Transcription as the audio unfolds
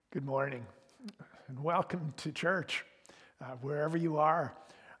Good morning and welcome to church, wherever you are.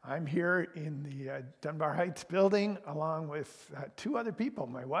 I'm here in the Dunbar Heights building along with two other people,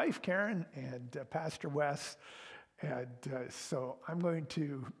 my wife Karen and Pastor Wes. And so I'm going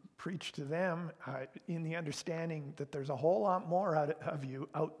to preach to them in the understanding that there's a whole lot more of you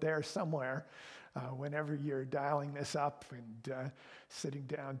out there somewhere whenever you're dialing this up and sitting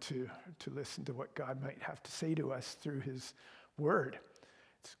down to listen to what God might have to say to us through his word.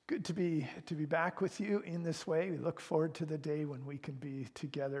 It's good to be back with you in this way. We look forward to the day when we can be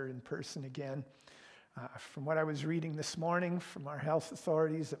together in person again. From what I was reading this morning from our health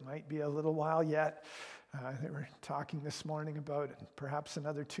authorities, it might be a little while yet. They were talking this morning about perhaps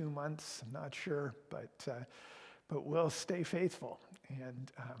another 2 months. I'm not sure, but we'll stay faithful.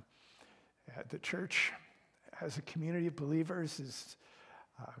 And the church, as a community of believers, is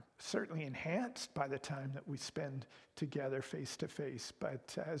certainly enhanced by the time that we spend together face to face.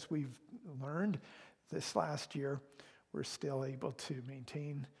 But as we've learned this last year, we're still able to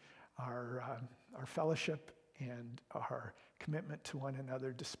maintain our fellowship and our commitment to one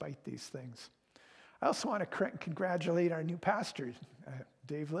another despite these things. I also want to congratulate our new pastor,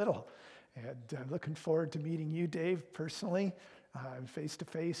 Dave Little. And looking forward to meeting you, Dave, personally, face to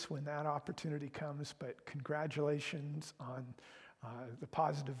face when that opportunity comes. But congratulations on the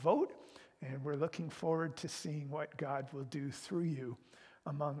positive vote, and we're looking forward to seeing what God will do through you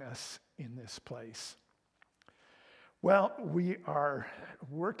among us in this place. Well, we are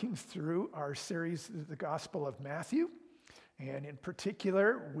working through our series, The Gospel of Matthew, and in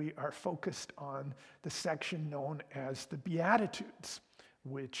particular, we are focused on the section known as the Beatitudes,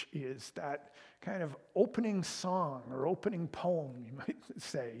 which is that kind of opening song or opening poem, you might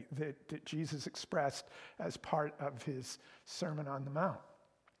say, that Jesus expressed as part of his Sermon on the Mount.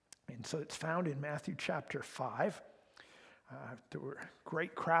 And so it's found in Matthew chapter 5. There were a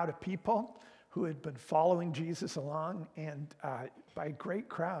great crowd of people who had been following Jesus along, and by great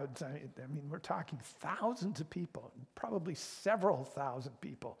crowds, I mean, we're talking thousands of people, probably several thousand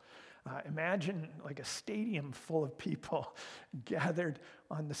people. Imagine like a stadium full of people gathered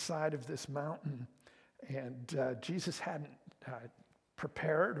on the side of this mountain. And Jesus hadn't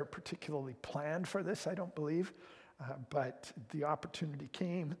prepared or particularly planned for this, I don't believe. But the opportunity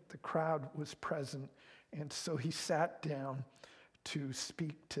came, the crowd was present, and so he sat down to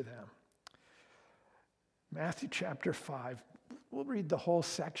speak to them. Matthew chapter 5, we'll read the whole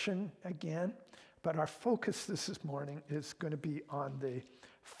section again, but our focus this morning is going to be on the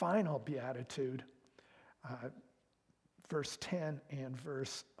final beatitude, verse 10 and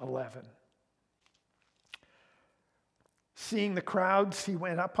verse 11. Seeing the crowds, he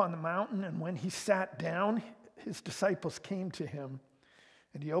went up on the mountain, and when he sat down, his disciples came to him,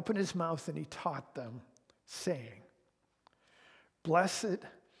 and he opened his mouth and he taught them, saying, "Blessed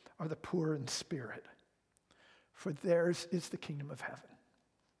are the poor in spirit, for theirs is the kingdom of heaven.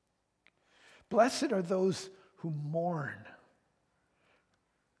 Blessed are those who mourn,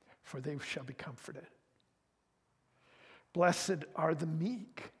 for they shall be comforted. Blessed are the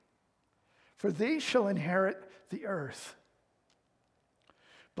meek, for they shall inherit the earth.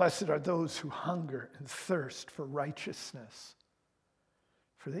 Blessed are those who hunger and thirst for righteousness,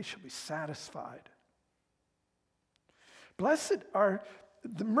 for they shall be satisfied. Blessed are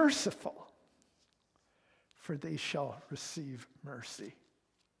the merciful, for they shall receive mercy.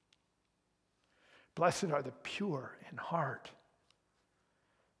 Blessed are the pure in heart,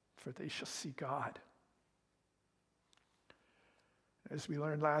 for they shall see God. As we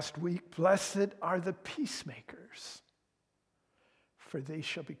learned last week, blessed are the peacemakers, for they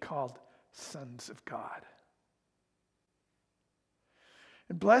shall be called sons of God.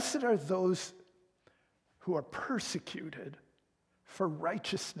 And blessed are those who are persecuted for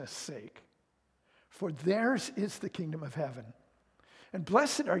righteousness' sake, for theirs is the kingdom of heaven. And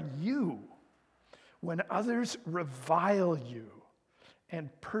blessed are you when others revile you and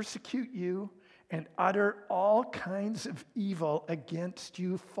persecute you and utter all kinds of evil against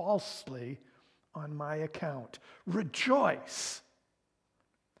you falsely on my account. Rejoice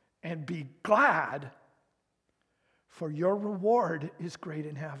and be glad, for your reward is great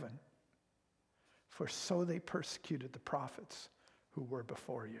in heaven. For so they persecuted the prophets who were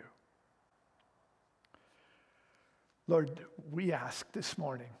before you." Lord, we ask this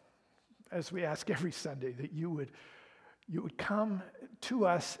morning, as we ask every Sunday, that you would come to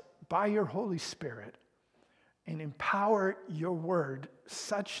us by your Holy Spirit and empower your word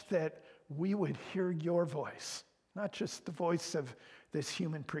such that we would hear your voice, not just the voice of this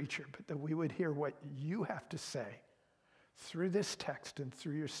human preacher, but that we would hear what you have to say through this text and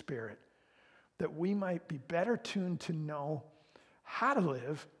through your Spirit, that we might be better tuned to know how to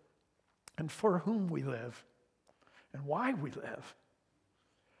live and for whom we live, and why we live,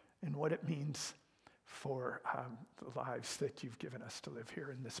 and what it means for the lives that you've given us to live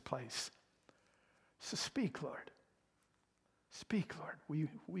here in this place. So speak, Lord. Speak, Lord.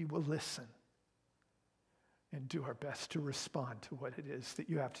 We will listen and do our best to respond to what it is that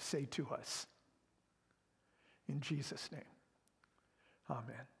you have to say to us. In Jesus' name,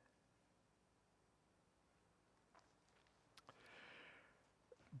 amen.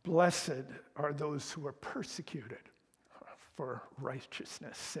 Blessed are those who are persecuted for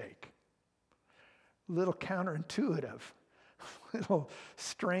righteousness' sake. Little counterintuitive, little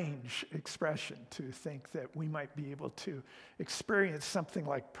strange expression to think that we might be able to experience something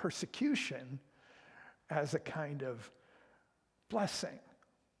like persecution as a kind of blessing.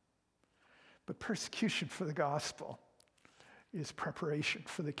 But persecution for the gospel is preparation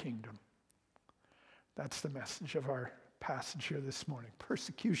for the kingdom. That's the message of our passage here this morning.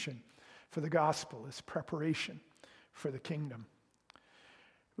 Persecution for the gospel is preparation for the kingdom.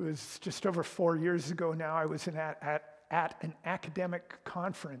 It was just over 4 years ago now. I was at an academic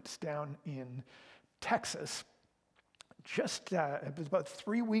conference down in Texas. It was about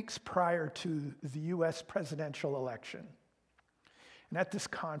 3 weeks prior to the U.S. presidential election. And at this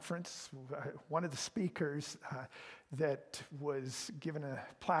conference, one of the speakers that was given a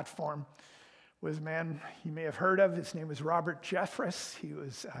platform was a man you may have heard of. His name was Robert Jeffress. He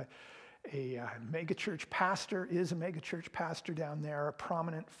was a megachurch pastor, is a megachurch pastor down there, a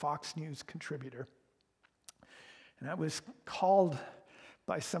prominent Fox News contributor. And I was called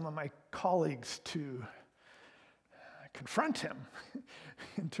by some of my colleagues to confront him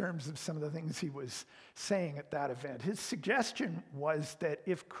in terms of some of the things he was saying at that event. His suggestion was that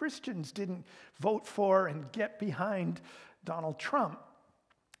if Christians didn't vote for and get behind Donald Trump,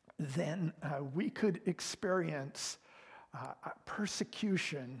 then we could experience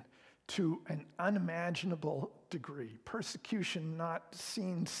persecution to an unimaginable degree. Persecution not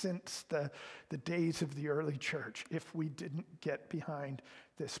seen since the days of the early church if we didn't get behind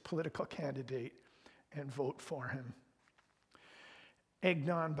this political candidate and vote for him. Egged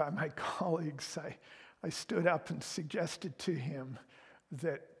on by my colleagues, I stood up and suggested to him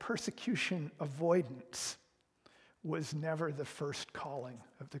that persecution avoidance was never the first calling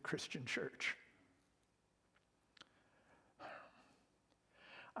of the Christian church.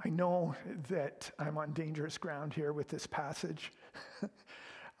 I know that I'm on dangerous ground here with this passage.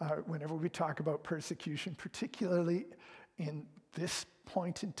 Whenever we talk about persecution, particularly in this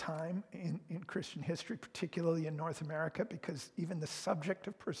point in time in Christian history, particularly in North America, because even the subject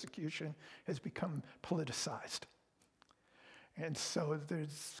of persecution has become politicized. And so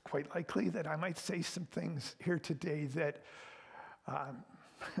there's quite likely that I might say some things here today that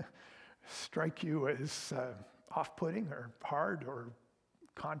strike you as off-putting or hard or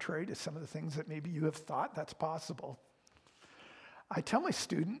contrary to some of the things that maybe you have thought. That's possible. I tell my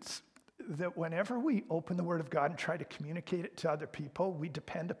students that whenever we open the Word of God and try to communicate it to other people, we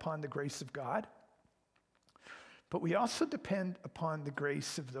depend upon the grace of God, but we also depend upon the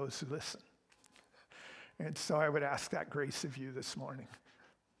grace of those who listen. And so I would ask that grace of you this morning.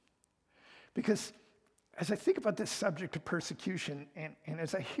 Because as I think about this subject of persecution, and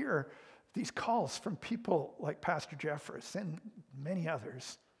as I hear these calls from people like Pastor Jeffress and many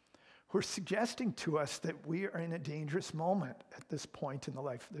others who are suggesting to us that we are in a dangerous moment at this point in the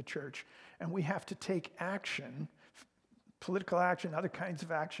life of the church, and we have to take action, political action, other kinds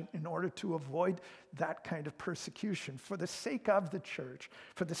of action, in order to avoid that kind of persecution for the sake of the church,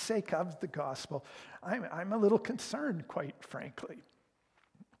 for the sake of the gospel. I'm a little concerned, quite frankly.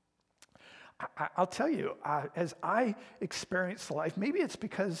 I'll tell you, as I experience life, maybe it's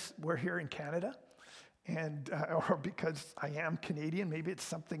because we're here in Canada, or because I am Canadian, maybe it's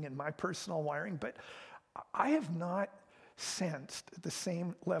something in my personal wiring, but I have not sensed the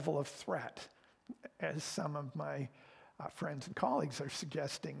same level of threat as some of my friends and colleagues are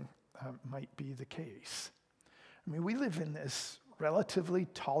suggesting might be the case. I mean, we live in this relatively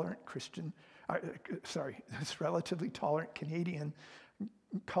tolerant this relatively tolerant Canadian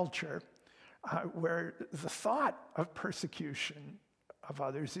culture where the thought of persecution of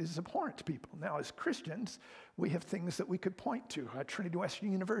others is abhorrent to people. Now, as Christians, we have things that we could point to. Trinity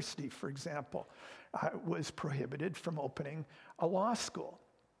Western University, for example, was prohibited from opening a law school.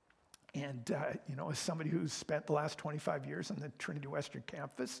 And, as somebody who's spent the last 25 years on the Trinity Western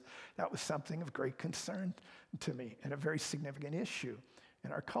campus, that was something of great concern to me and a very significant issue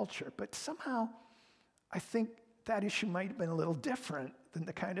in our culture. But somehow, I think that issue might have been a little different than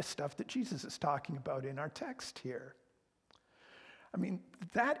the kind of stuff that Jesus is talking about in our text here. I mean,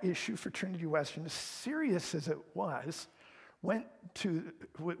 that issue for Trinity Western, as serious as it was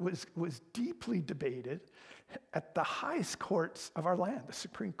was deeply debated at the highest courts of our land, the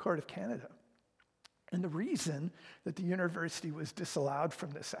Supreme Court of Canada. And the reason that the university was disallowed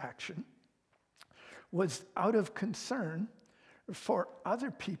from this action was out of concern for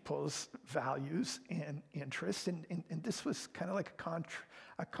other people's values and interests, and this was kind of like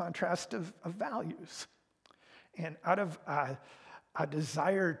a contrast of values. And out of a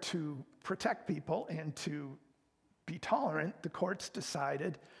desire to protect people and to be tolerant, the courts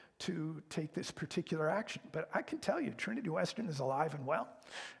decided to take this particular action. But I can tell you, Trinity Western is alive and well.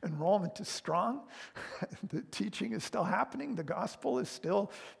 Enrollment is strong. The teaching is still happening. The gospel is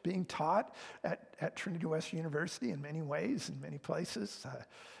still being taught at Trinity Western University in many ways, in many places.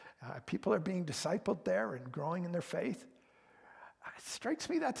 People are being discipled there and growing in their faith. It strikes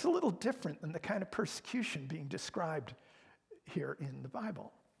me that's a little different than the kind of persecution being described here in the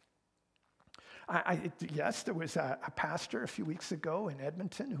Bible. Yes, there was a pastor a few weeks ago in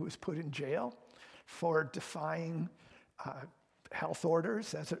Edmonton who was put in jail for defying health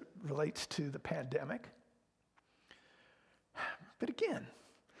orders as it relates to the pandemic. But again,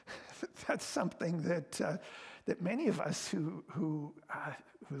 that's something that many of us who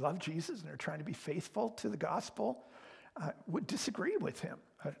love Jesus and are trying to be faithful to the gospel would disagree with him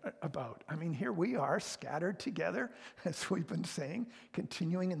about. I mean, here we are scattered together, as we've been saying,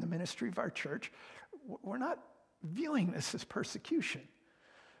 continuing in the ministry of our church. We're not viewing this as persecution.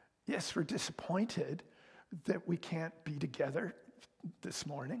 Yes, we're disappointed that we can't be together this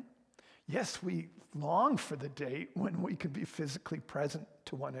morning. Yes, we long for the day when we can be physically present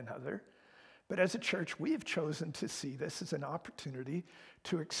to one another. But as a church, we have chosen to see this as an opportunity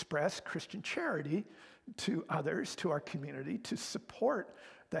to express Christian charity to others, to our community, to support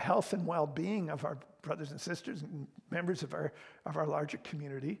the health and well-being of our brothers and sisters and members of our larger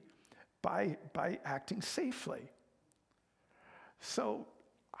community by acting safely. So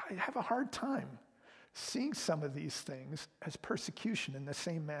I have a hard time seeing some of these things as persecution in the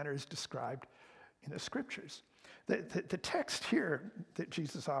same manner as described in the scriptures. The text here that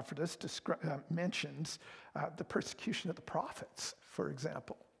Jesus offered us mentions the persecution of the prophets, for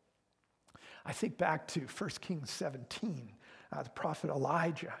example. I think back to 1 Kings 17, the prophet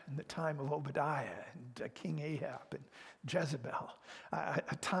Elijah in the time of Obadiah and King Ahab and Jezebel,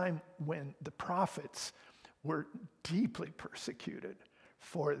 a time when the prophets were deeply persecuted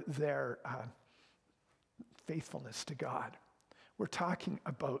for their faithfulness to God. We're talking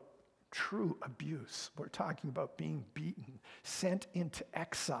about true abuse. We're talking about being beaten, sent into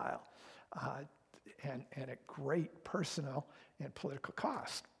exile, and at great personal and political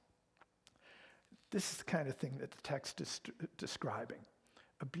cost. This is the kind of thing that the text is describing.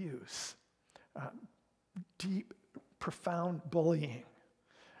 Abuse, deep, profound bullying,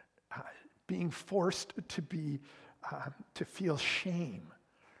 being forced to feel shame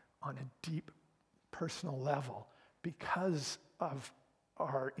on a deep personal level because of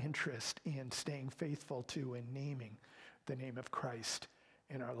our interest in staying faithful to and naming the name of Christ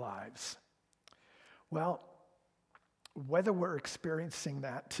in our lives. Well, whether we're experiencing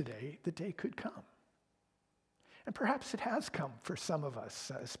that today, the day could come. And perhaps it has come for some of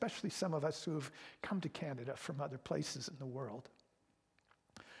us, especially some of us who have come to Canada from other places in the world.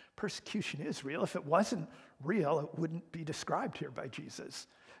 Persecution is real. If it wasn't real, it wouldn't be described here by Jesus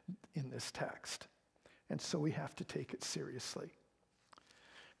in this text. And so we have to take it seriously.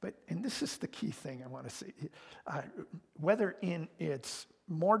 And this is the key thing I want to say, whether in its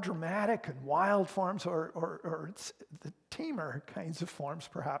more dramatic and wild forms or it's the tamer kinds of forms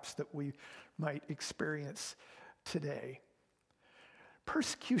perhaps that we might experience today.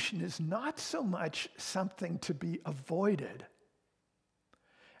 Persecution is not so much something to be avoided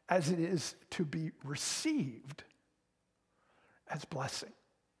as it is to be received as blessing.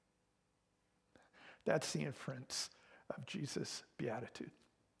 That's the inference of Jesus' beatitude.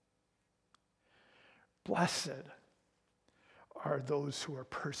 Blessed are those who are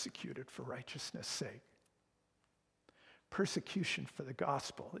persecuted for righteousness' sake. Persecution for the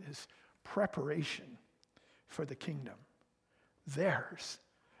gospel is preparation for the kingdom. Theirs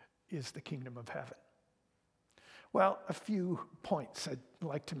is the kingdom of heaven. Well, a few points I'd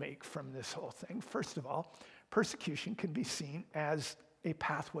like to make from this whole thing. First of all, persecution can be seen as a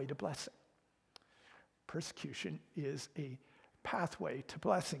pathway to blessing. Persecution is a pathway to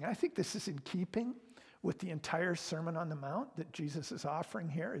blessing. I think this is in keeping with the entire Sermon on the Mount that Jesus is offering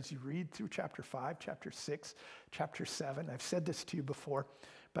here as you read through chapter 5, chapter 6, chapter 7. I've said this to you before,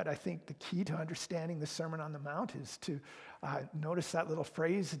 but I think the key to understanding the Sermon on the Mount is to notice that little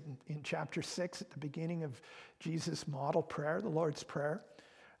phrase in chapter 6 at the beginning of Jesus' model prayer, the Lord's Prayer.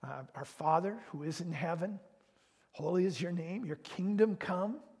 Our Father who is in heaven, Holy is your name, your kingdom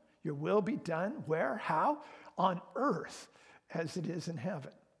come, your will be done. Where? How? On earth as it is in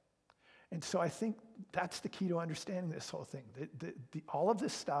heaven. And so I think that's the key to understanding this whole thing. All of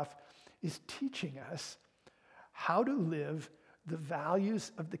this stuff is teaching us how to live the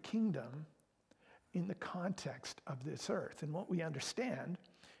values of the kingdom in the context of this earth. And what we understand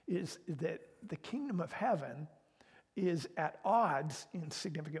is that the kingdom of heaven is at odds in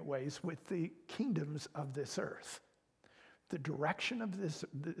significant ways with the kingdoms of this earth. The direction of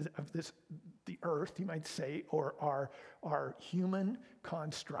the earth, you might say, or our human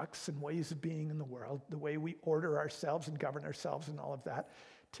constructs and ways of being in the world, the way we order ourselves and govern ourselves and all of that,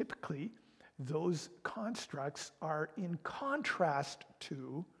 typically those constructs are in contrast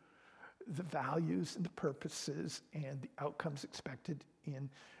to the values and the purposes and the outcomes expected in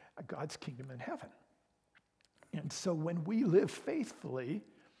God's kingdom in heaven. And so when we live faithfully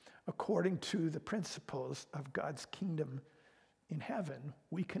according to the principles of God's kingdom in heaven,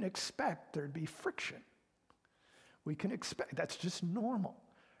 we can expect there to be friction. We can expect, that's just normal.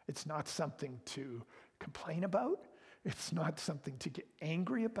 It's not something to complain about. It's not something to get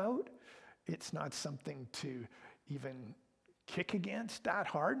angry about. It's not something to even kick against that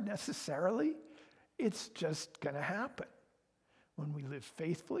hard necessarily. It's just going to happen. When we live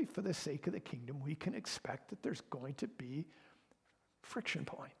faithfully for the sake of the kingdom, we can expect that there's going to be friction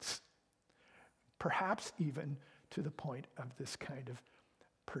points, perhaps even to the point of this kind of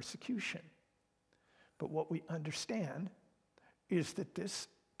persecution. But what we understand is that this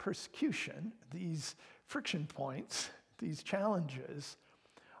persecution, these friction points, these challenges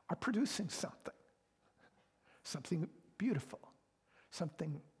are producing something beautiful,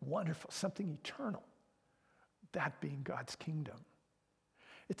 something wonderful, something eternal, that being God's kingdom.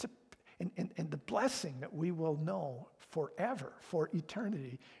 And the blessing that we will know forever, for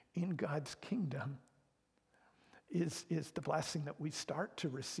eternity in God's kingdom is the blessing that we start to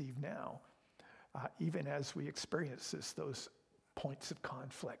receive now, even as we experience those points of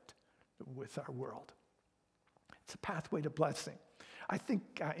conflict with our world. It's a pathway to blessing. I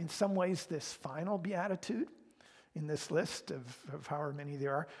think in some ways this final beatitude in this list of however many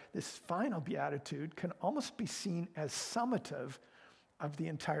there are, this final beatitude can almost be seen as summative of the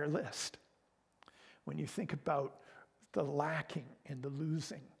entire list. When you think about the lacking and the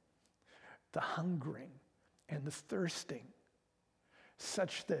losing, the hungering and the thirsting,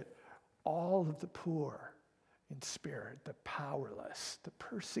 such that all of the poor in spirit, the powerless, the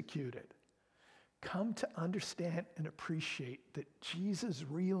persecuted, come to understand and appreciate that Jesus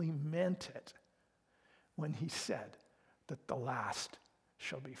really meant it when he said that the last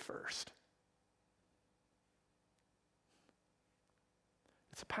shall be first.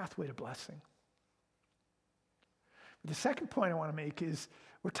 It's a pathway to blessing. The second point I want to make is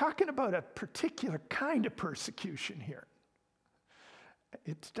we're talking about a particular kind of persecution here.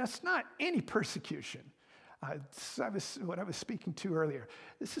 It's just not any persecution. What I was speaking to earlier.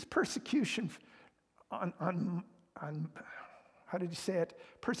 This is persecution on how did you say it?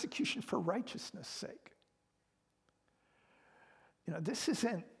 Persecution for righteousness' sake. You know,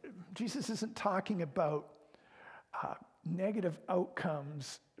 Jesus isn't talking about negative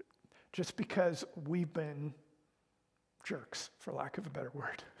outcomes just because we've been jerks, for lack of a better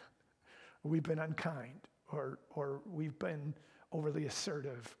word. We've been unkind, or we've been overly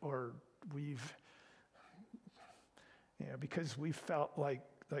assertive, or because we felt like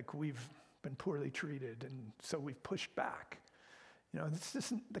we've been poorly treated, and so we've pushed back. You know, this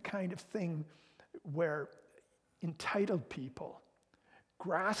isn't the kind of thing where entitled people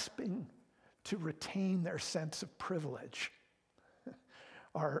grasping to retain their sense of privilege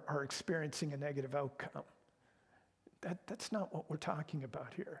are experiencing a negative outcome. That's not what we're talking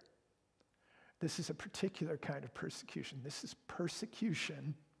about here. This is a particular kind of persecution. This is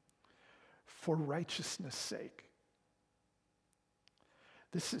persecution for righteousness' sake.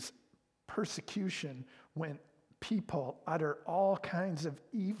 This is persecution when people utter all kinds of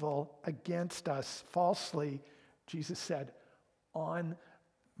evil against us falsely, Jesus said, on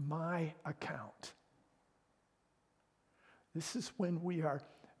my account. This is when we are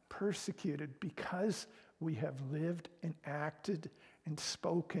persecuted because we have lived and acted and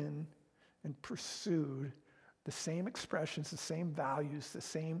spoken and pursued the same expressions, the same values, the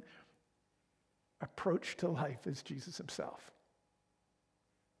same approach to life as Jesus himself.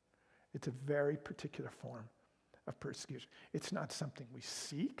 It's a very particular form of persecution. It's not something we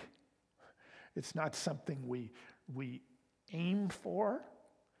seek. It's not something we aim for.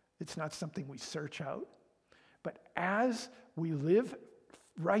 It's not something we search out. But as we live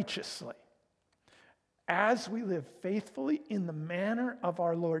righteously, as we live faithfully in the manner of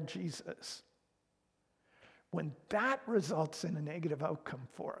our Lord Jesus, when that results in a negative outcome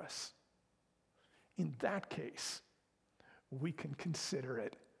for us, in that case, we can consider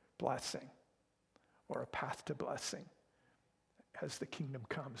it blessing or a path to blessing as the kingdom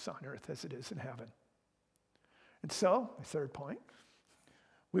comes on earth as it is in heaven. And so, my third point,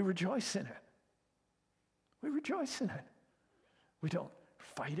 we rejoice in it. We rejoice in it. We don't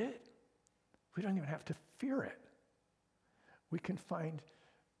fight it. We don't even have to fear it. We can find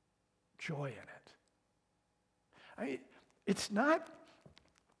joy in it. It's not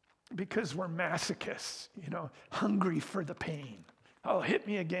because we're masochists, hungry for the pain. Oh, hit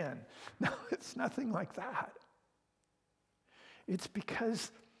me again. No, it's nothing like that. It's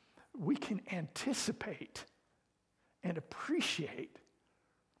because we can anticipate and appreciate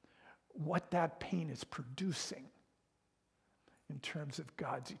what that pain is producing in terms of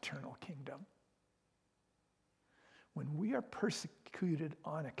God's eternal kingdom. When we are persecuted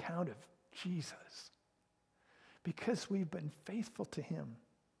on account of Jesus, because we've been faithful to him,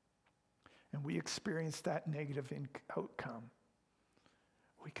 and we experience that negative outcome,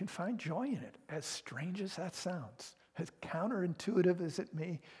 we can find joy in it, as strange as that sounds, as counterintuitive as it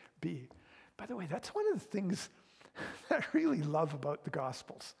may be. By the way, that's one of the things that I really love about the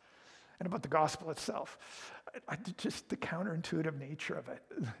Gospels and about the gospel itself. Just the counterintuitive nature of it.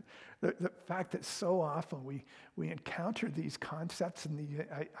 The fact that so often we encounter these concepts and the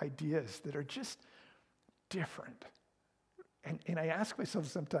ideas that are just different. And I ask myself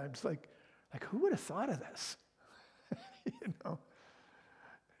sometimes, like who would have thought of this?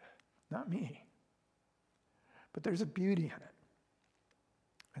 Not me. But there's a beauty in it.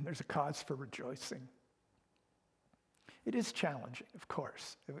 And there's a cause for rejoicing. It is challenging, of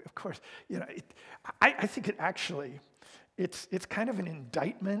course. Of course, I think it actually, it's kind of an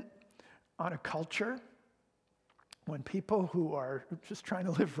indictment on a culture when people who are just trying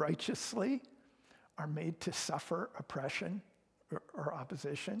to live righteously are made to suffer oppression or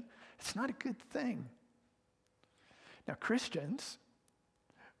opposition. It's not a good thing. Now, Christians,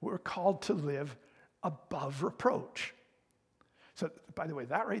 we're called to live above reproach. So, by the way,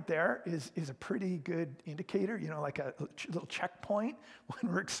 that right there is a pretty good indicator, like a little checkpoint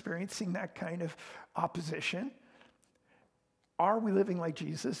when we're experiencing that kind of opposition. Are we living like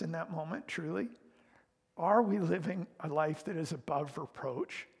Jesus in that moment, truly? Are we living a life that is above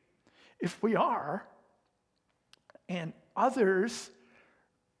reproach? If we are, and others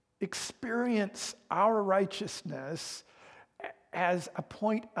experience our righteousness as a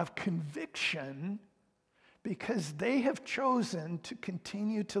point of conviction because they have chosen to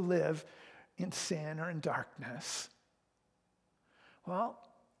continue to live in sin or in darkness, well,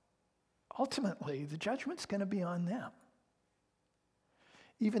 ultimately, the judgment's going to be on them.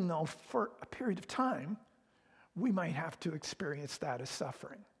 Even though for a period of time, we might have to experience that as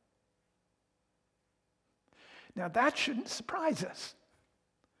suffering. Now, that shouldn't surprise us,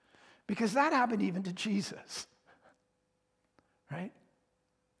 because that happened even to Jesus, right?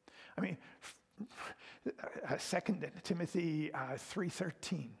 I mean, 2 Timothy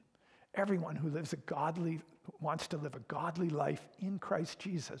 3:13, everyone who wants to live a godly life in Christ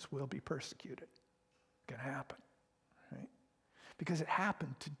Jesus will be persecuted. It's going to happen, right? Because it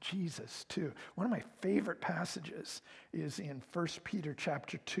happened to Jesus too. One of my favorite passages is in 1 Peter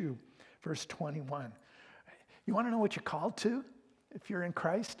chapter 2, verse 21. You want to know what you're called to if you're in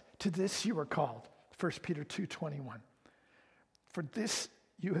Christ? To this you are called. 1 Peter 2:21. For this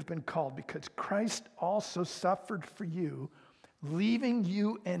you have been called, because Christ also suffered for you, leaving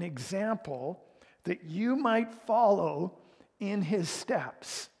you an example that you might follow in his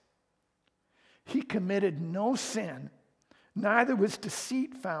steps. He committed no sin, neither was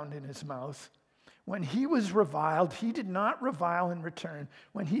deceit found in his mouth. When he was reviled, he did not revile in return.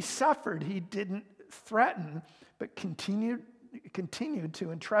 When he suffered, he didn't threaten, but continued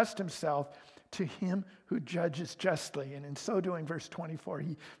to entrust himself to him who judges justly. And in so doing, verse 24,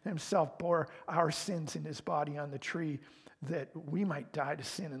 he himself bore our sins in his body on the tree, that we might die to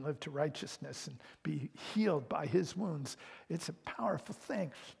sin and live to righteousness and be healed by his wounds. It's a powerful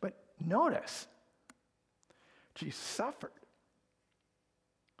thing. But notice, Jesus suffered.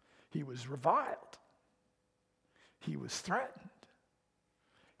 He was reviled. He was threatened.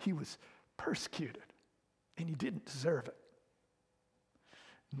 He was persecuted. And he didn't deserve it.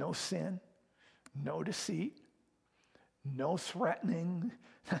 No sin. No deceit, no threatening.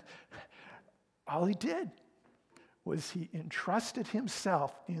 All he did was he entrusted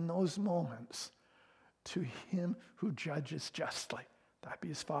himself in those moments to him who judges justly. That be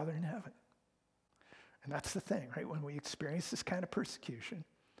his Father in heaven. And that's the thing, right? When we experience this kind of persecution,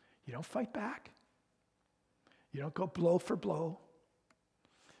 you don't fight back. You don't go blow for blow,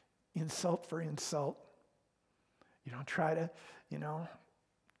 insult for insult. You don't try to,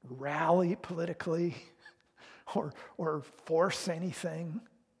 rally politically or force anything.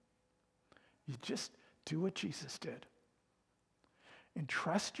 You just do what Jesus did.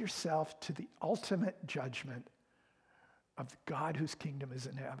 Entrust yourself to the ultimate judgment of the God whose kingdom is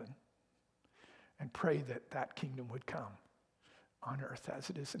in heaven, and pray that that kingdom would come on earth as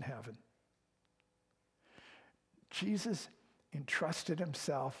it is in heaven. Jesus entrusted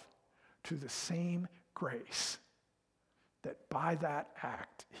himself to the same grace that by that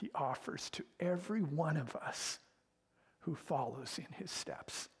act he offers to every one of us who follows in his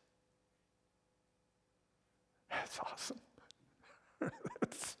steps. That's awesome.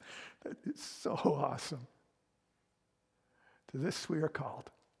 That is so awesome. To this we are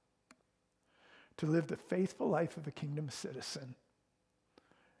called, to live the faithful life of a kingdom citizen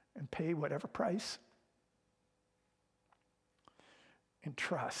and pay whatever price, and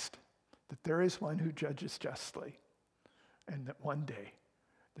trust that there is one who judges justly, and that one day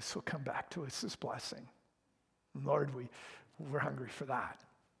this will come back to us as blessing. And Lord, we're hungry for that.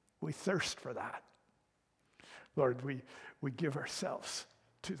 We thirst for that. Lord, we give ourselves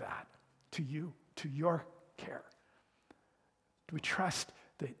to that, to you, to your care. We trust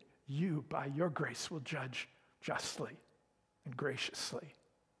that you, by your grace, will judge justly and graciously,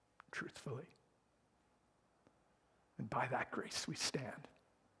 truthfully. And by that grace we stand.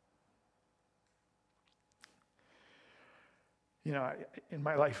 In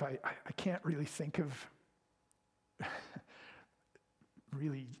my life, I can't really think of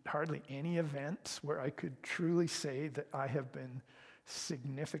really hardly any events where I could truly say that I have been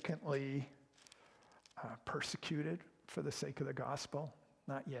significantly persecuted for the sake of the gospel.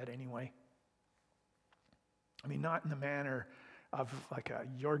 Not yet, anyway. I mean, not in the manner of like a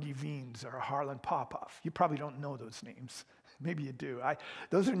Yorgi Wiens or a Harlan Popoff. You probably don't know those names. Maybe you do.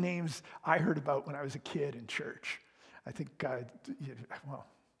 Those are names I heard about when I was a kid in church. I think, if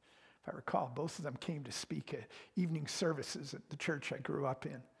I recall, both of them came to speak at evening services at the church I grew up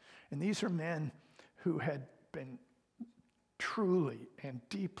in. And these are men who had been truly and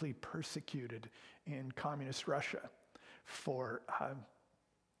deeply persecuted in communist Russia for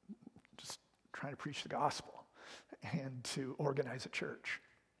just trying to preach the gospel and to organize a church.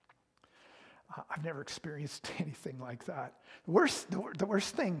 I've never experienced anything like that. The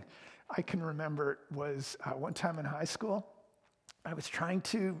worst thing I can remember was one time in high school, I was trying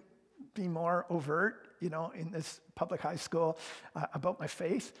to be more overt, in this public high school about my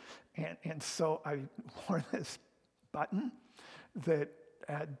faith. And so I wore this button that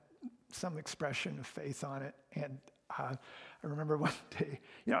had some expression of faith on it. And I remember one day,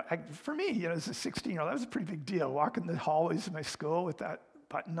 for me, as a 16-year-old, that was a pretty big deal, walking the hallways of my school with that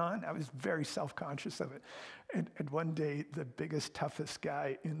button on. I was very self-conscious of it. And one day, the biggest, toughest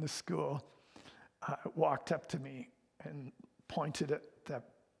guy in the school walked up to me and pointed at that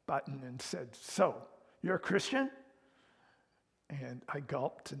button and said, "So, you're a Christian?" And I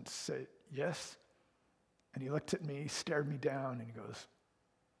gulped and said, "Yes." And he looked at me, stared me down, and he goes,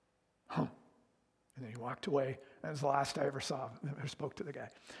 "Huh." And then he walked away. That was the last I ever spoke to the guy.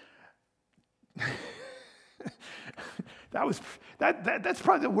 That's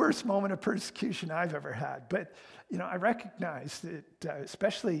probably the worst moment of persecution I've ever had. But, I recognize that,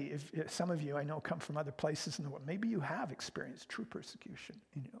 especially if some of you I know come from other places in the world, maybe you have experienced true persecution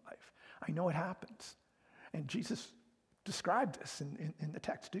in your life. I know it happens. And Jesus described this in the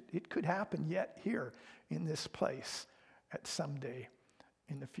text. It could happen yet here in this place at some day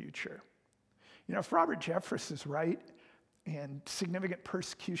in the future. If Robert Jeffress is right, and significant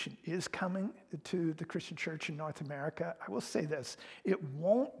persecution is coming to the Christian church in North America, I will say this: it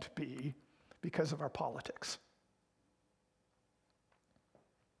won't be because of our politics.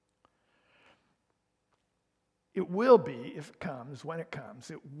 It will be, if it comes, when it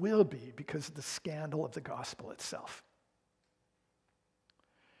comes, it will be because of the scandal of the gospel itself.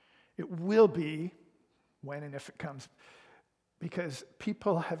 It will be, when and if it comes, because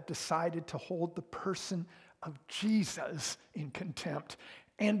people have decided to hold the person of Jesus in contempt,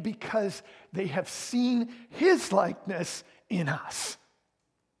 and because they have seen his likeness in us.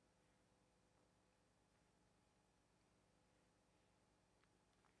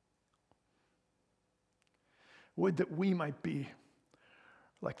 Would that we might be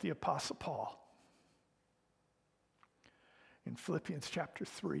like the Apostle Paul in Philippians chapter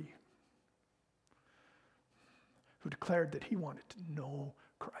 3, who declared that he wanted to know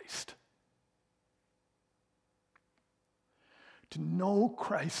Christ. To know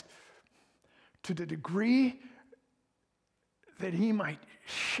Christ to the degree that he might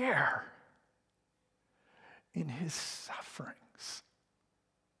share in his sufferings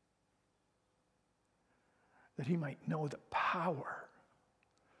that he might know the power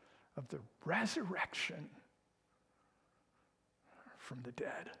of the resurrection from the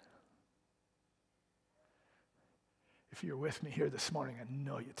dead. If you're with me here this morning, I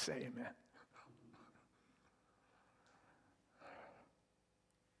know you'd say amen.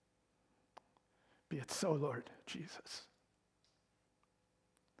 Be it so, Lord Jesus,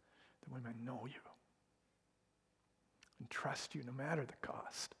 that we may know you and trust you no matter the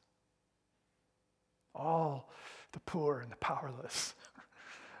cost. All the poor and the powerless,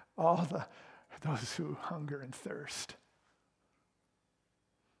 all those who hunger and thirst.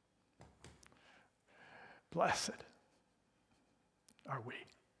 Blessed are we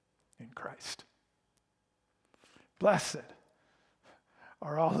in Christ. Blessed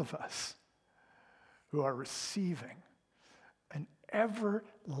are all of us who are receiving an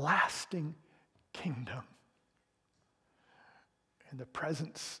everlasting kingdom in the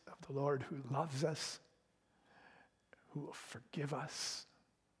presence of the Lord who loves us, who will forgive us,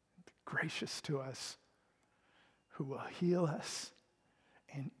 be gracious to us, who will heal us,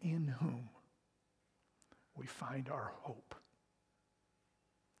 and in whom we find our hope.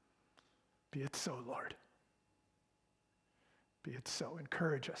 Be it so, Lord. Be it so.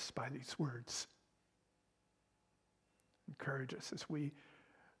 Encourage us by these words. Encourage us as we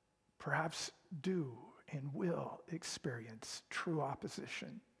perhaps do and will experience true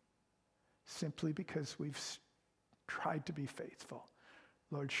opposition simply because we've tried to be faithful.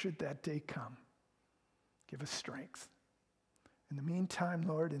 Lord, should that day come, give us strength. In the meantime,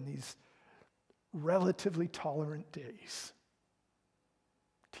 Lord, in these relatively tolerant days,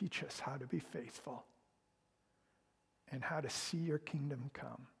 teach us how to be faithful and how to see your kingdom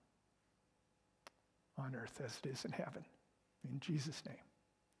come on earth as it is in heaven. In Jesus' name,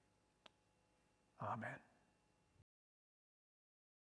 amen.